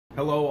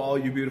Hello, all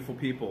you beautiful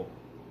people.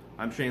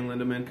 I'm Shane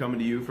Lindeman, coming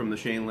to you from the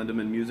Shane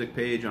Lindeman music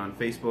page on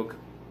Facebook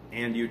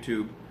and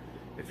YouTube.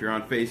 If you're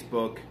on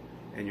Facebook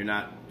and you're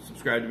not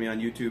subscribed to me on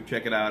YouTube,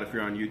 check it out. If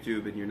you're on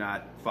YouTube and you're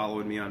not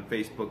following me on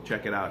Facebook,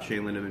 check it out,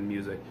 Shane Lindeman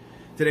Music.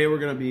 Today we're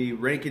going to be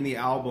ranking the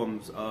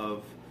albums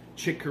of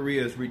Chick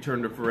Corea's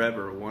Return to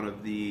Forever, one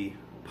of the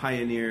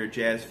pioneer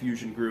jazz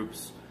fusion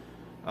groups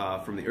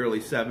from the early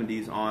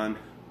 70s on.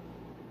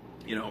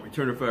 You know,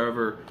 Return to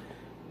Forever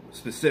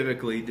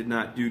specifically did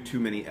not do too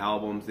many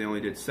albums. They only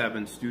did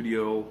 7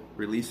 studio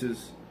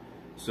releases.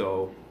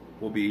 So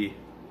we'll be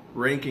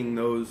ranking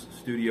those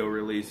studio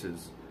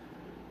releases.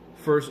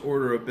 First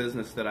order of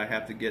business that I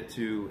have to get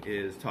to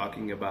is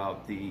talking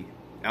about the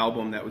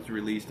album that was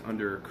released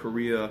under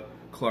Corea,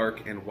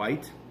 Clark, and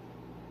White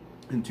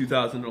in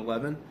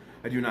 2011.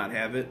 I do not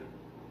have it.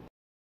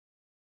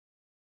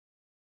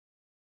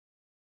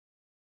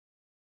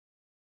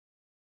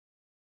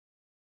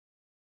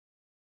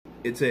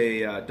 It's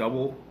a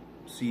double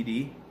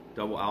CD,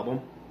 double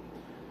album.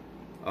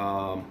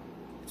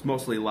 It's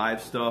mostly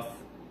live stuff,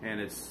 and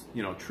it's,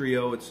 you know,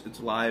 trio. It's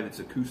live. It's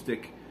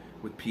acoustic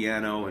with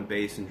piano and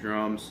bass and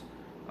drums.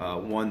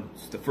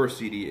 The first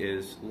CD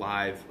is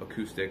live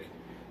acoustic,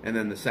 and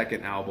then the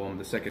second album,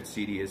 the second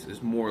CD,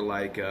 is more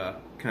like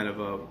kind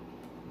of a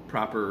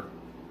proper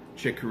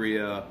Chick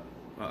Corea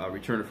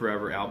Return to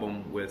Forever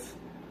album with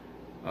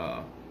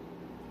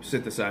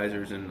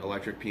synthesizers and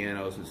electric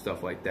pianos and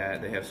stuff like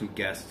that. They have some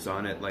guests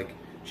on it, like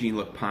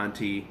Jean-Luc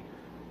Ponty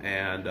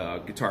and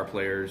guitar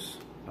players.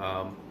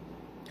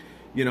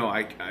 You know,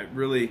 I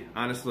really,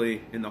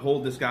 honestly, in the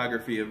whole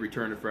discography of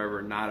Return to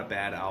Forever, not a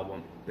bad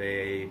album.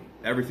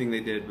 Everything they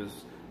did was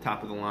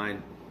top of the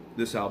line.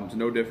 This album's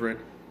no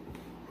different.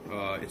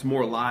 It's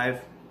more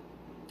live,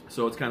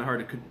 so it's kind of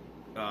hard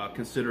to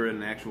consider it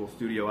an actual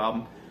studio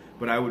album,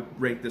 but I would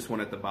rank this one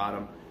at the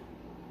bottom.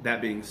 That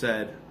being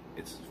said,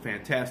 it's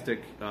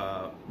fantastic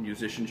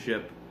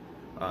musicianship.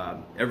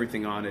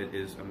 Everything on it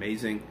is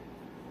amazing.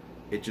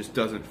 It just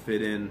doesn't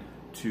fit in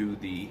to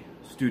the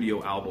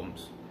studio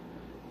albums.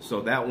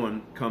 So that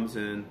one comes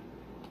in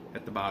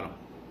at the bottom.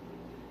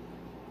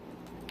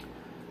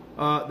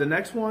 The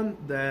next one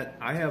that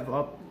I have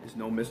up is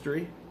No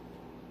Mystery,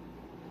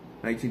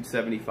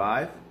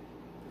 1975.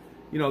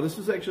 You know, this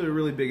was actually a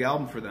really big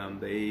album for them.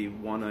 They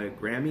won a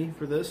Grammy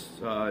for this.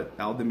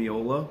 Al Di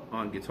Meola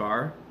on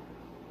guitar,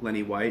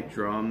 Lenny White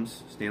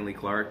drums, Stanley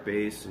Clarke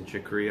bass, and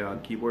Chick Corea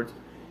on keyboards.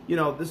 You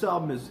know, this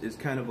album is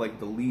kind of like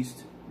the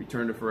least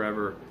Return to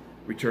Forever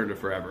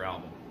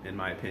album, in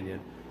my opinion.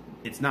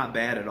 It's not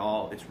bad at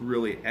all. It's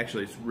really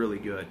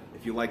good.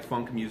 If you like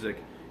funk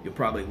music, you'll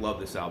probably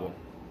love this album.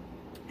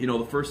 You know,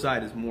 the first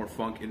side is more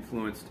funk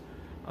influenced,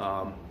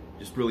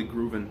 just really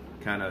grooving,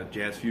 kind of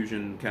jazz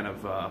fusion, kind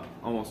of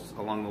almost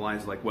along the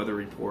lines of like Weather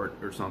Report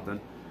or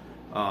something.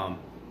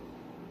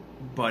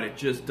 But it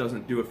just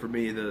doesn't do it for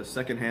me. The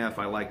second half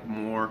I like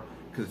more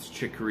because it's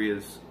Chick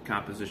Corea's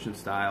composition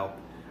style.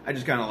 I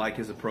just kind of like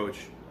his approach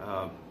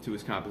to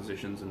his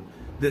compositions, and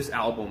this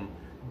album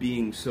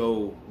being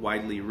so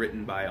widely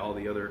written by all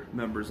the other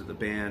members of the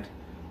band.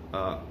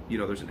 You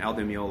know, there's an Al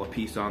Di Meola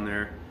piece on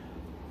there.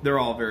 They're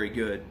all very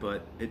good,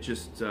 but it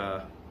just,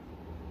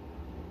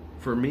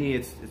 for me,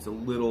 it's a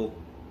little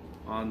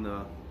on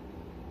the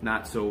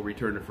not so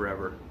Return to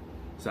Forever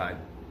side.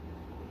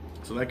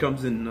 So that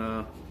comes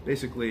in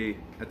basically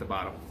at the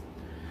bottom.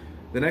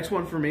 The next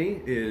one for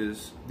me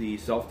is the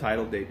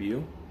self-titled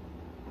debut,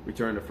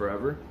 Return to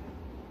Forever.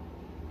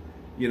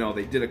 You know,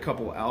 they did a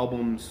couple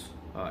albums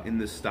in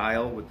this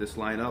style with this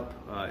lineup.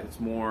 It's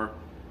more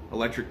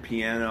electric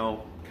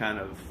piano, kind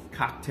of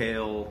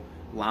cocktail,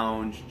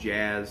 lounge,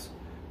 jazz.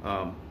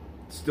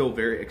 Still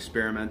very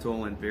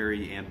experimental and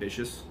very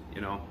ambitious,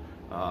 you know.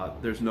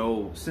 There's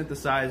no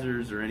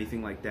synthesizers or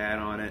anything like that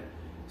on it.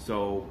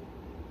 So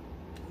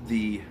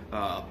the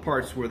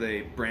parts where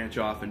they branch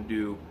off and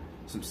do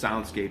some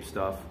soundscape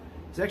stuff,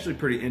 it's actually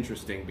pretty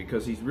interesting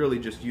because he's really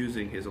just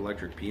using his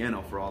electric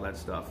piano for all that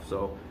stuff.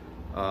 So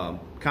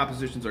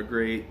compositions are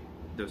great.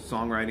 The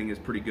songwriting is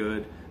pretty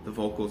good. The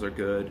vocals are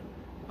good.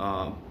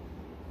 Not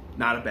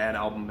a bad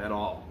album at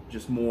all.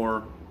 Just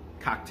more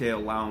cocktail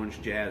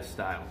lounge jazz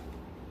style.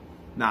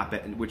 Not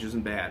bad, which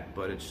isn't bad,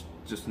 but it's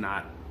just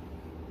not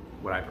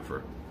what I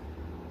prefer.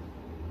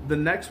 The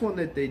next one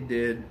that they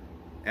did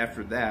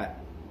after that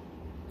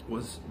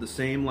was the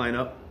same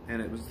lineup,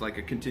 and it was like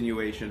a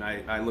continuation.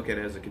 I look at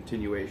it as a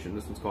continuation.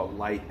 This one's called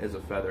Light as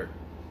a Feather.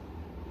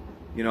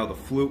 You know, the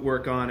flute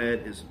work on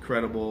it is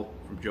incredible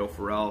from Joe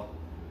Farrell.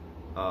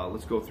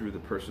 Let's go through the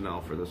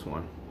personnel for this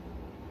one.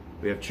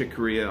 We have Chick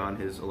Corea on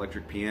his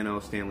electric piano,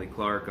 Stanley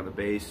Clarke on the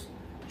bass,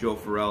 Joe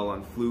Farrell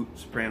on flute,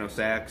 soprano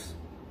sax,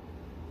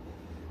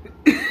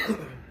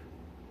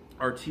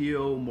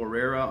 Artio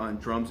Morera on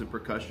drums and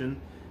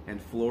percussion,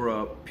 and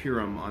Flora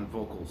Purim on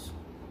vocals.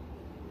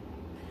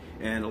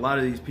 And a lot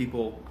of these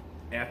people,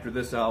 after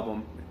this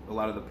album, a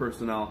lot of the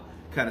personnel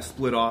kind of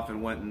split off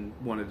and went and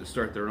wanted to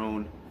start their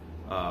own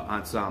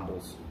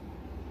ensembles.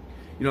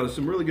 You know, there's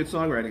some really good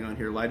songwriting on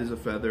here. Light as a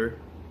Feather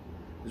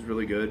is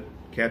really good.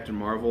 Captain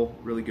Marvel,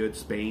 really good.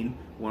 Spain,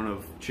 one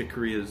of Chick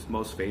Corea's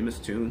most famous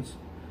tunes,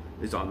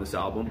 is on this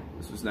album.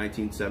 This was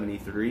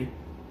 1973,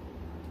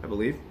 I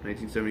believe.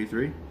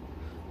 1973.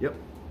 Yep.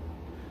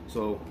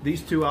 So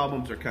these two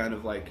albums are kind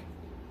of like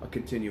a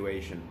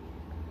continuation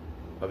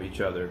of each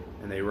other,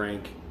 and they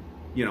rank,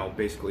 you know,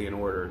 basically in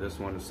order. This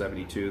one is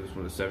 72, this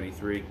one is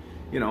 73.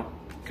 You know,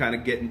 kind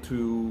of getting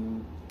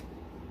to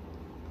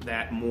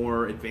that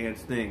more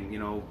advanced thing. You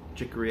know,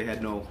 Chick Corea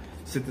had no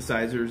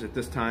synthesizers at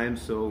this time,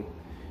 so,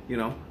 you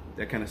know,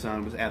 that kind of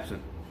sound was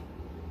absent.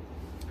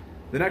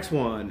 The next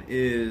one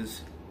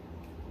is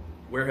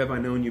Where Have I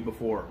Known You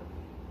Before?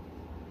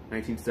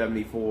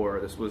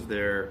 1974. This was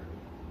their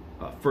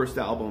first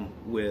album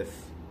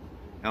with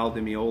Al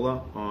Di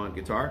Meola on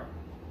guitar.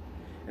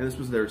 And this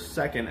was their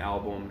second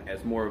album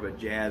as more of a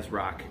jazz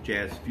rock,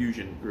 jazz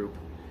fusion group.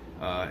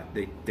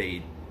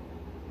 They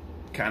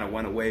kind of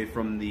went away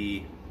from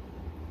the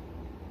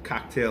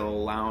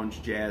cocktail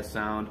lounge jazz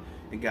sound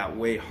and got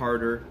way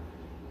harder,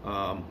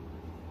 a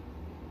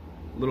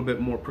little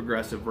bit more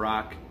progressive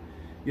rock.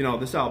 You know,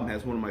 this album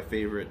has one of my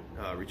favorite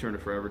Return to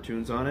Forever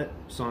tunes on it,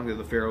 Song of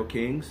the Pharaoh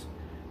Kings.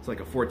 It's like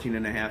a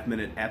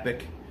 14.5-minute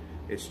epic.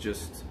 It's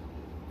just,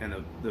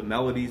 and the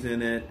melodies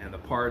in it and the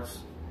parts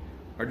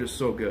are just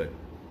so good.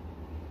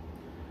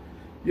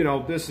 You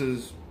know, this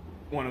is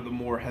one of the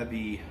more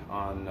heavy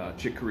on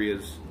Chick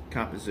Corea's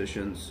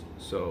compositions,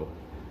 so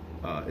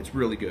it's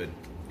really good.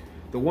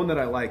 The one that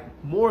I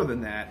like more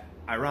than that,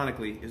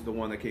 ironically, is the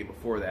one that came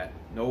before that.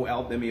 No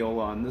Al Di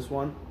Meola on this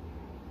one.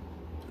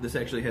 This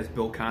actually has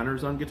Bill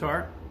Connors on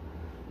guitar.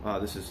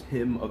 This is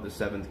Hymn of the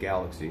Seventh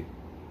Galaxy.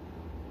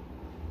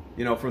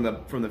 You know, from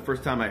the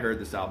first time I heard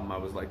this album, I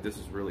was like, this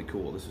is really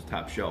cool. This is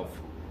top shelf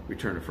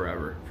Return to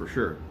Forever, for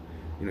sure.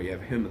 You know, you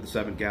have Hymn of the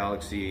Seventh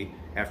Galaxy,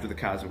 After the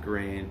Cosmic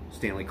Rain,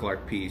 Stanley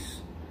Clarke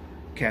Piece,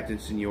 Captain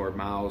Senor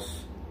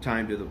Mouse,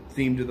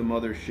 Theme to the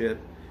Mothership,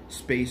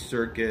 Space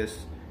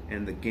Circus,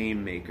 and The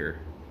Game Maker.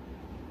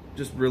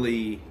 Just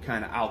really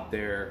kind of out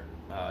there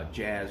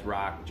jazz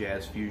rock,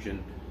 jazz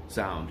fusion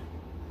sound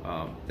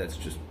that's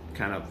just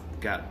kind of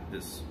got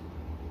this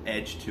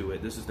edge to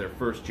it. This is their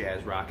first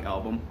jazz rock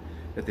album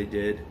that they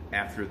did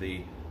after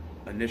the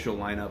initial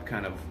lineup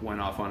kind of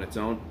went off on its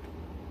own.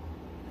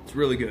 It's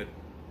really good.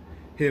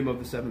 Hymn of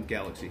the Seventh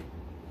Galaxy.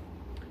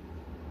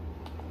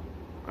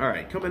 All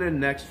right, coming in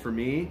next for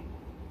me,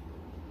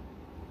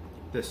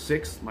 my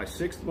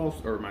second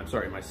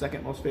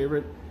most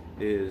favorite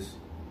is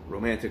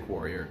Romantic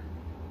Warrior.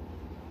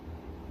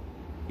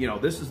 You know,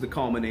 this is the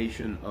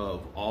culmination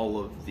of all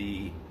of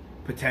the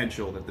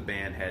potential that the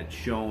band had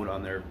shown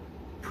on their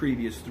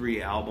previous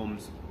 3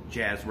 albums,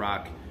 jazz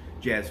rock,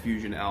 jazz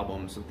fusion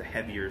albums with the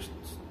heavier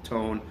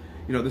tone.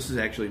 You know, this is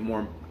actually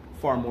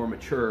far more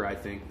mature, I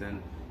think,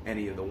 than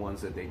any of the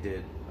ones that they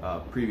did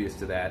previous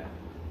to that,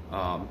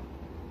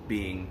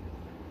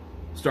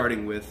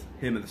 starting with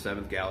Hymn of the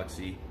Seventh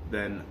Galaxy,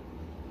 then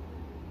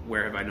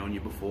Where Have I Known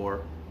You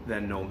Before,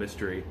 then No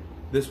Mystery.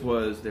 This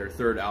was their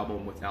 3rd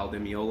album with Al Di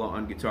Meola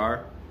on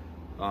guitar.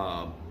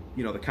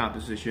 You know, the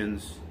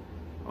compositions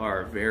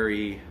are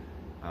very,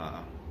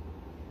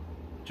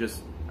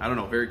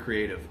 very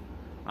creative,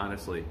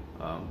 honestly.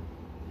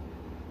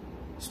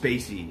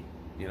 Spacey,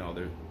 you know,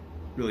 they're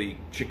really,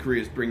 Chick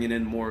Corea's bringing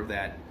in more of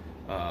that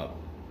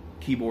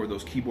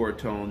those keyboard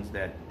tones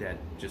that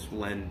just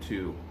lend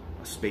to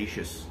a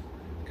spacious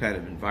kind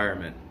of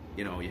environment.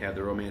 You know, you have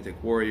the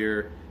Romantic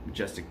Warrior,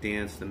 Majestic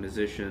Dance, The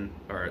Magician,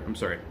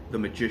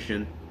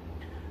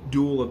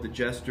 Duel of the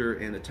Jester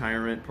and the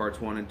Tyrant, parts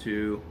 1 and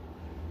 2.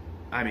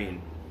 I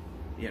mean,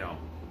 you know,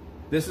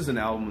 this is an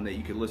album that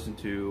you could listen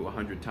to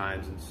 100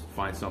 times and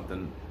find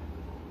something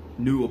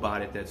new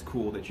about it that's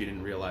cool that you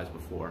didn't realize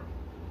before.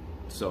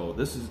 So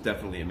this is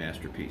definitely a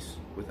masterpiece,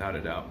 without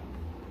a doubt.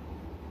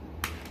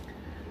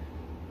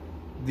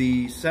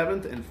 The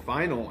 7th and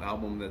final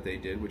album that they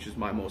did, which is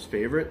my most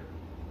favorite,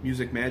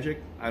 Music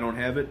Magic. I don't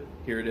have it.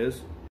 Here it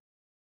is.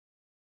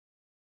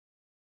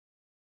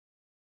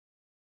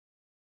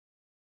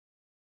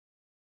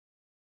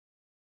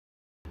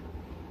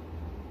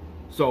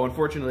 So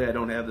unfortunately I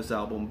don't have this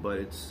album, but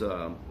it's,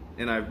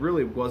 and I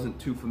really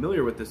wasn't too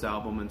familiar with this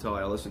album until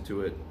I listened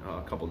to it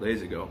a couple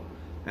days ago.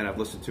 And I've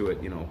listened to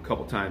it, you know, a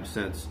couple times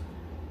since.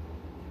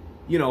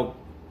 You know,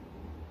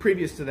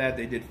 previous to that,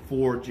 they did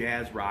 4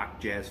 jazz rock,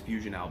 jazz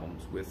fusion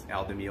albums with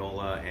Al Di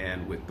Meola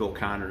and with Bill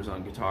Connors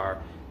on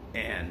guitar.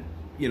 And,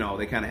 you know,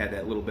 they kind of had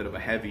that little bit of a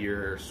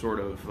heavier,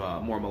 sort of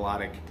more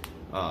melodic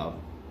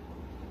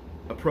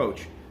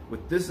approach.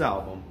 With this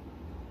album,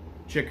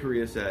 Chick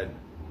Corea said,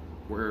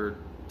 we're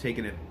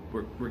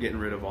getting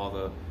rid of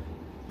all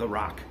the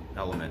rock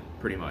element,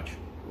 pretty much.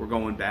 We're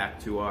going back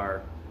to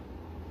our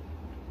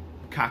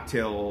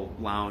cocktail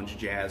lounge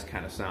jazz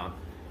kind of sound.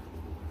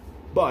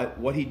 But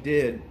what he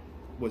did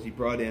was he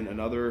brought in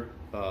another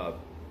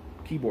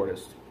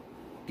keyboardist,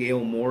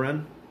 Gail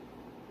Moran,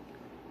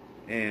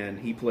 and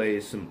he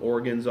plays some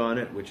organs on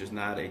it, which is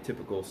not a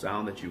typical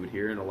sound that you would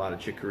hear in a lot of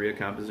Chick Corea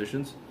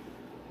compositions.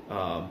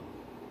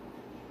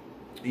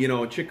 You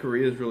know, Chick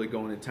Corea is really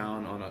going to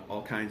town on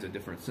all kinds of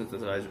different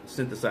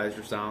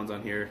synthesizer sounds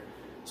on here.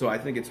 So I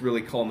think it's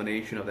really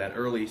culmination of that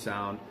early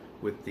sound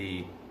with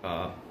the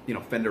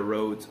Fender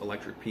Rhodes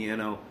electric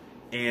piano,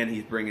 and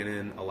he's bringing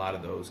in a lot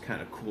of those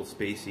kind of cool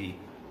spacey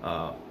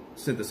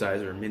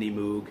synthesizer, mini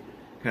Moog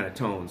kind of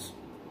tones.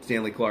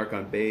 Stanley Clarke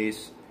on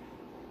bass,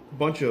 a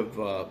bunch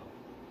of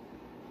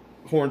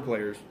horn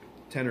players,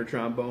 tenor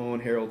trombone,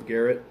 Harold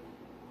Garrett,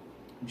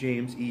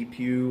 James E.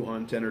 Pugh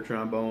on tenor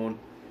trombone,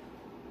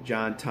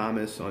 John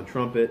Thomas on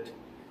trumpet,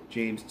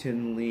 James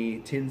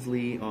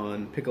Tinsley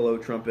on piccolo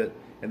trumpet,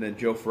 and then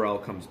Joe Farrell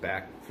comes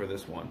back for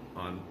this one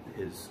on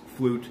his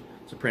flute,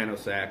 soprano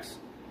sax.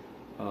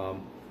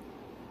 And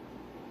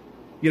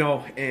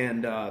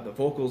the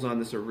vocals on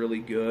this are really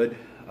good.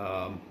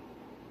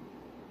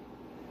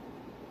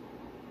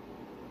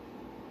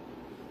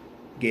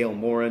 Gail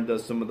Moran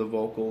does some of the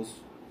vocals.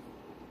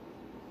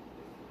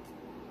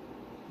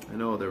 I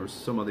know there was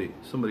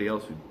somebody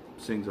else who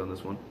sings on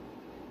this one.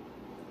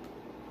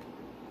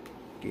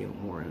 Gail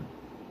Moran.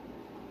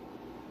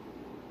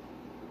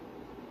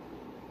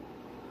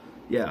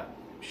 Yeah,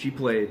 she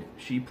played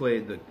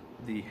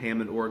the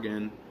Hammond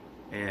organ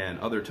and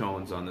other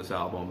tones on this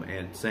album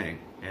and sang.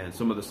 And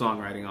some of the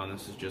songwriting on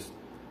this is just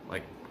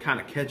like kind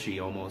of catchy,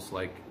 almost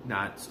like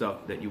not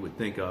stuff that you would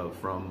think of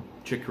from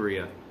Chick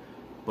Corea,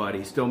 but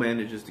he still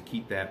manages to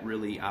keep that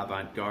really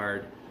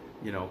avant-garde,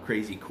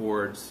 crazy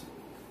chords,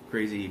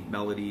 crazy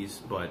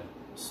melodies, but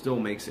still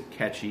makes it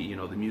catchy.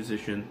 The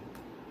musician,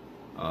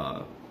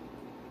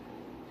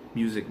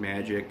 Music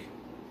Magic,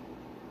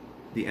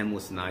 The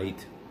Endless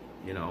Night.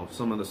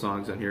 Some of the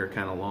songs on here are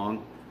kind of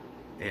long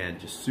and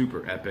just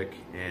super epic,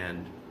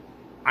 and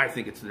I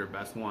think it's their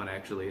best one,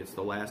 actually. It's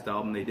the last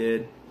album they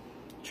did.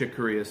 Chick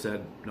Corea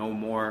said, no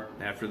more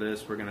after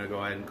this. We're going to go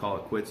ahead and call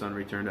it quits on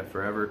Return to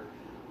Forever.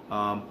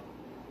 No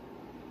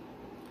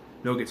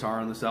guitar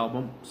on this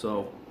album,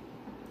 so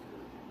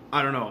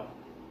I don't know.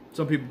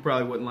 Some people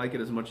probably wouldn't like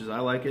it as much as I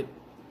like it.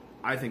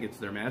 I think it's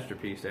their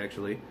masterpiece,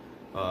 actually.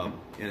 And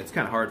it's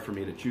kind of hard for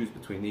me to choose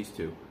between these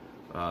two,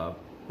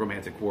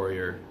 Romantic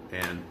Warrior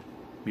and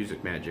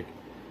Music Magic.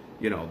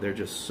 They're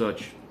just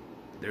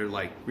they're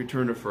like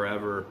Return to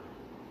Forever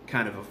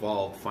kind of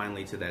evolved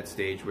finally to that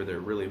stage where they're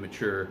really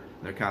mature,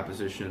 and their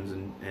compositions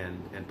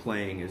and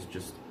playing is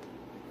just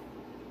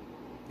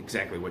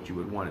exactly what you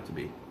would want it to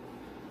be.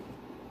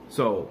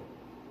 So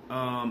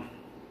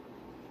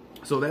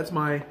that's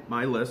my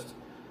list.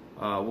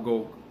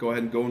 We'll go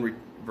ahead and go in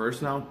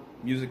reverse now.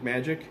 Music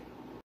Magic.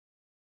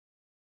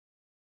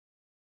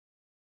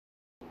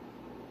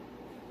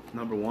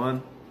 Number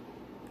 1.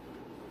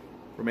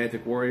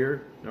 Romantic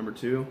Warrior. Number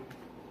 2.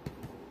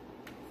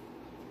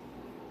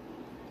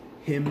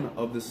 Hymn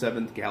of the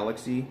Seventh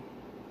Galaxy.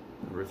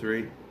 Number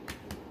 3.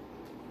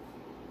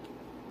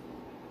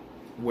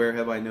 Where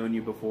Have I Known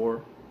You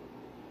Before?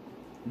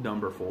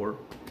 Number 4.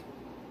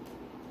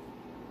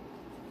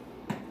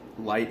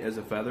 Light as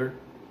a Feather.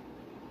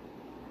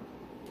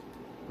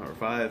 Number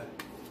 5.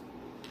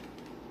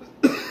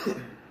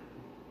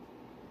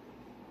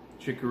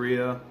 Chick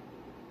Corea,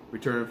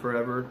 Return to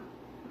Forever,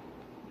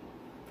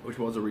 which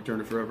was a Return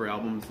to Forever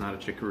album. It's not a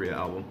Chick Corea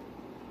album.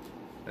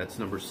 That's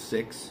number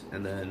 6.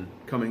 And then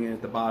coming in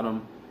at the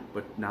bottom,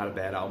 but not a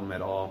bad album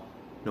at all,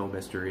 No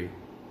Mystery.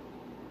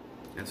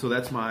 And so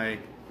that's my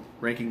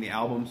ranking the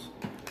albums.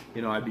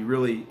 I'd be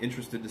really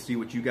interested to see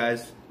what you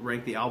guys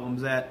rank the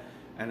albums at.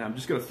 And I'm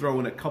just going to throw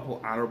in a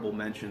couple honorable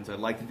mentions. I'd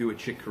like to do a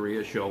Chick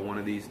Corea show one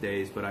of these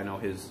days, but I know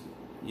his,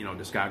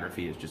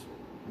 discography is just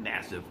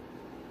massive.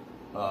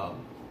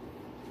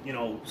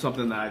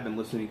 Something that I've been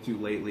listening to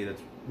lately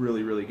that's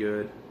really, really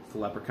good. It's The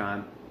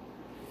Leprechaun.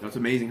 It's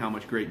amazing how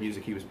much great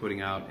music he was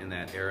putting out in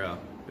that era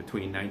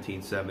between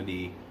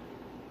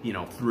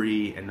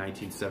 1973 and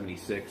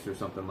 1976 or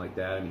something like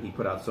that. I mean, he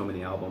put out so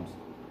many albums.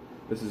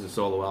 This is a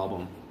solo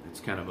album. It's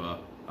kind of a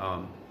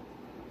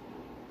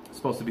it's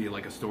supposed to be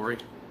like a story.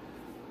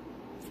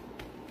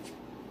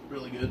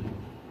 Really good.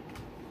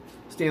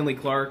 Stanley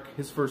Clarke,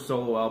 his first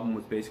solo album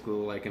was basically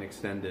like an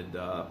extended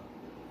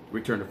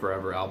Return to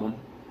Forever album,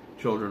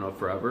 Children of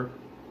Forever.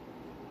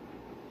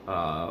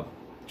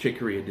 Chick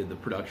Corea did the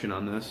production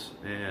on this,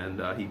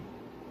 and he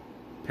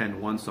penned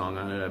one song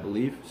on it, I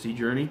believe, Sea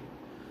Journey.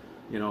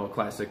 A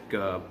classic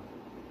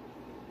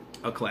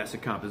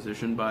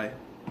composition by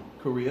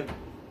Corea.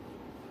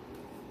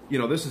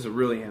 This is a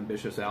really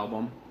ambitious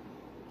album.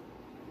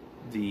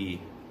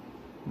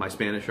 My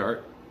Spanish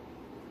Art.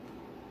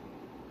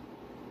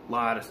 A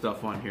lot of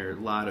stuff on here, a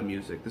lot of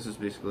music. This is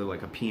basically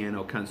like a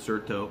piano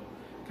concerto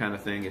kind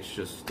of thing. It's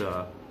just,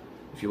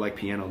 if you like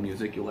piano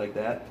music, you'll like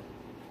that.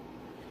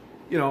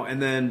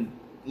 And then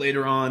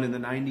later on in the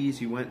 90s,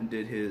 he went and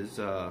did his,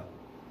 late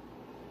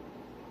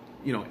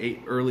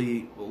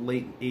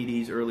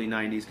 80s, early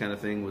 90s kind of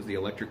thing was the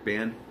Electric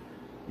Band.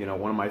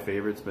 One of my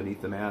favorites,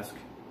 Beneath the Mask.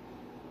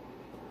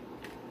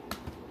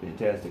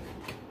 Fantastic.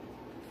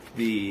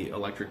 The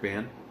Electric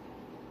Band.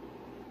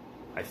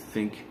 I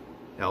think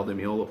Al Di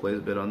Meola plays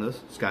a bit on this.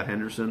 Scott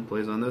Henderson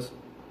plays on this.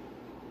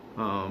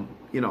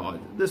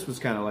 This was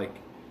kind of like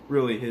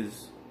really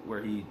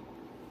where he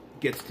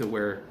gets to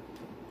where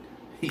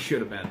he should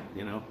have been,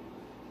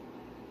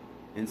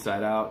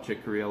 Inside Out,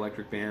 Chick Corea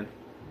Electric Band.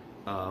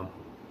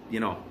 You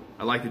know,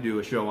 I'd like to do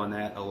a show on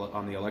that,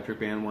 on the Electric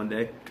Band one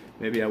day.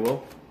 Maybe I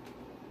will.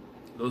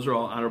 Those are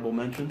all honorable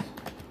mentions.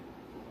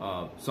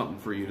 Something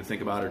for you to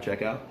think about or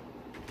check out.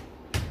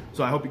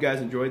 So I hope you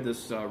guys enjoyed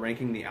this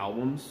ranking the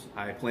albums.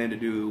 I plan to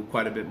do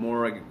quite a bit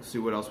more. I can see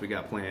what else we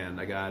got planned.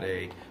 I got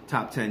a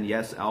top 10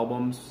 Yes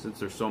albums. Since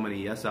there's so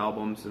many Yes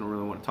albums, I don't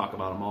really want to talk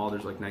about them all.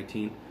 There's like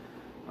 19.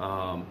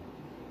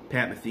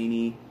 Pat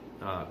Metheny,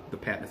 the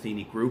Pat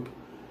Metheny Group.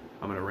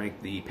 I'm going to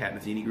rank the Pat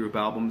Metheny Group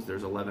albums.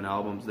 There's 11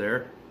 albums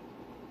there.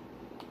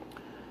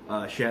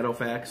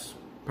 Shadowfax,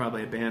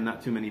 probably a band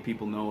not too many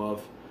people know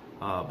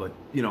of, but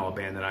you know, a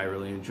band that I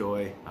really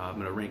enjoy. I'm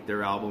going to rank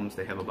their albums.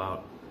 They have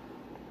about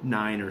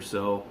 9 or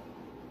so.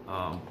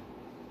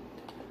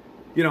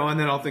 You know, and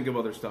then I'll think of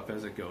other stuff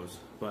as it goes.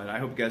 But I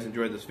hope you guys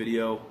enjoyed this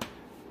video.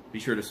 Be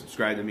sure to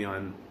subscribe to me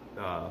on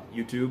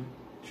YouTube,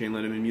 Shane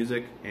Lindeman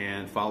Music,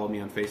 and follow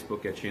me on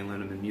Facebook at Shane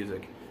Lindeman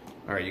Music.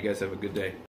 All right, you guys have a good day.